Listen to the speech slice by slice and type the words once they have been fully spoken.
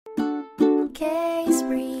case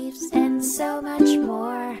briefs, and so much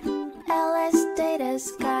more.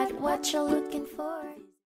 LSData's got what you're looking for.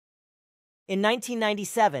 In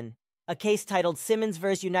 1997, a case titled Simmons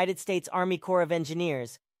vs. United States Army Corps of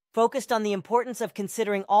Engineers focused on the importance of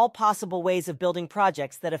considering all possible ways of building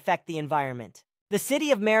projects that affect the environment. The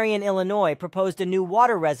city of Marion, Illinois, proposed a new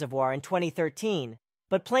water reservoir in 2013,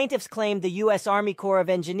 but plaintiffs claimed the U.S. Army Corps of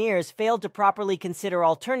Engineers failed to properly consider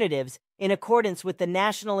alternatives in accordance with the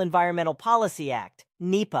National Environmental Policy Act,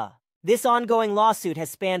 NEPA. This ongoing lawsuit has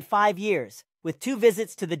spanned 5 years, with 2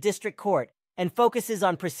 visits to the district court, and focuses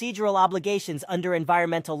on procedural obligations under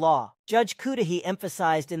environmental law. Judge Cudahy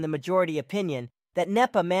emphasized in the majority opinion that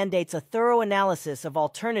NEPA mandates a thorough analysis of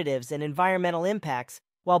alternatives and environmental impacts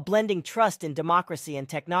while blending trust in democracy and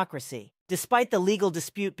technocracy. Despite the legal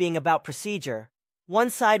dispute being about procedure,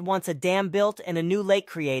 one side wants a dam built and a new lake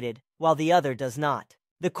created, while the other does not.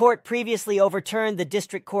 The court previously overturned the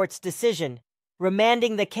district court's decision,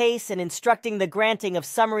 remanding the case and instructing the granting of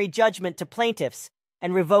summary judgment to plaintiffs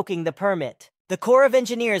and revoking the permit. The Corps of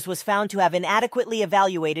Engineers was found to have inadequately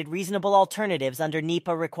evaluated reasonable alternatives under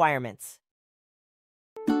NEPA requirements.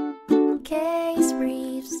 Case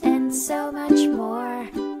briefs, and so much more.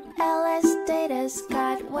 LSData's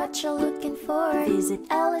got what you're looking for. Visit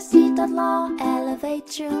LSD.law,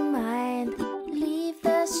 elevate your mind. Leave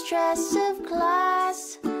the stress of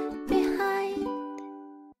class.